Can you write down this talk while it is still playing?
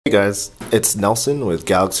Hey guys, it's Nelson with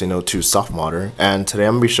Galaxy Note 2 softModder, and today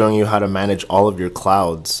I'm going to be showing you how to manage all of your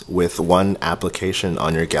clouds with one application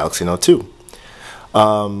on your Galaxy Note 2.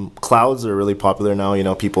 Clouds are really popular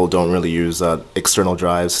now. People don't really use external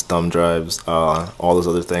drives, thumb drives, all those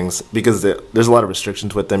other things, because there's a lot of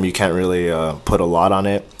restrictions with them. You can't really put a lot on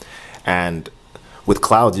it, and with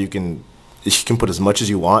clouds you can put as much as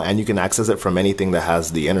you want, and you can access it from anything that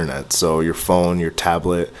has the internet. So your phone, your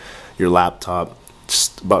tablet, your laptop,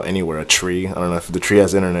 just about anywhere. A tree, I don't know if the tree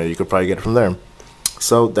has internet, you could probably get it from there.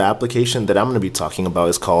 So the application that I'm going to be talking about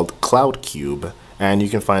is called CloudCube, and you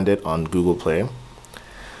can find it on Google Play.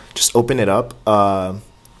 Just open it up.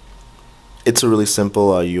 It's a really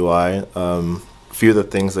simple UI. A few of the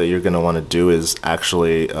things that you're going to want to do is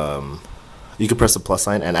actually you can press the plus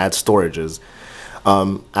sign and add storages.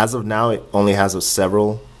 As of now, it only has it's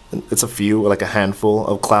a few, like a handful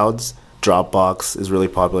of clouds. Dropbox is really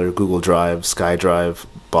popular, Google Drive, SkyDrive,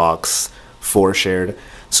 Box, 4Shared.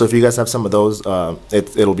 So if you guys have some of those,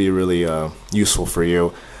 it'll be really useful for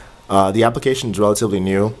you. The application is relatively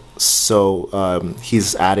new, so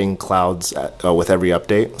he's adding clouds with every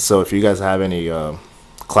update. So if you guys have any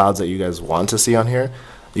clouds that you guys want to see on here,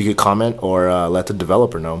 you could comment or let the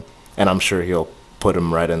developer know, and I'm sure he'll put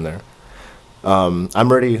them right in there.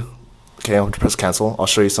 I'm ready. Okay, I'll press cancel. I'll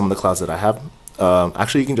show you some of the clouds that I have.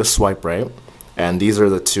 Actually, you can just swipe right, and these are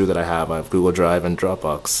the two that I have. I have Google Drive and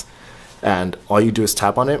Dropbox, and all you do is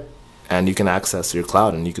tap on it, and you can access your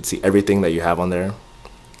cloud, and you can see everything that you have on there.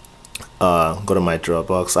 Go to my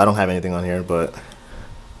Dropbox. I don't have anything on here, but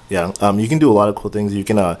yeah, you can do a lot of cool things. You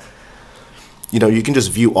can, you can just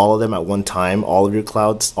view all of them at one time, all of your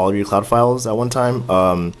cloud files at one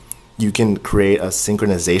time. You can create a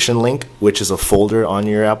synchronization link, which is a folder on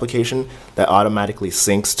your application that automatically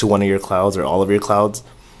syncs to one of your clouds or all of your clouds.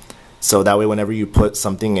 So that way, whenever you put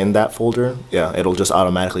something in that folder, it'll just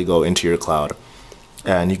automatically go into your cloud.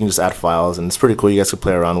 And you can just add files, and it's pretty cool. You guys can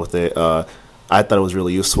play around with it. I thought it was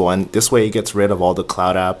really useful, and this way it gets rid of all the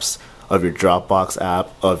cloud apps, of your Dropbox app,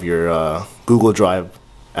 of your Google Drive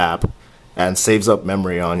app, and saves up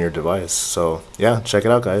memory on your device. So yeah, check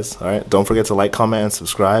it out, guys. Alright, don't forget to like, comment, and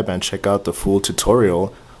subscribe, and check out the full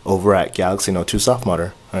tutorial over at Galaxy Note 2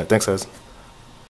 softModder. Alright, thanks guys.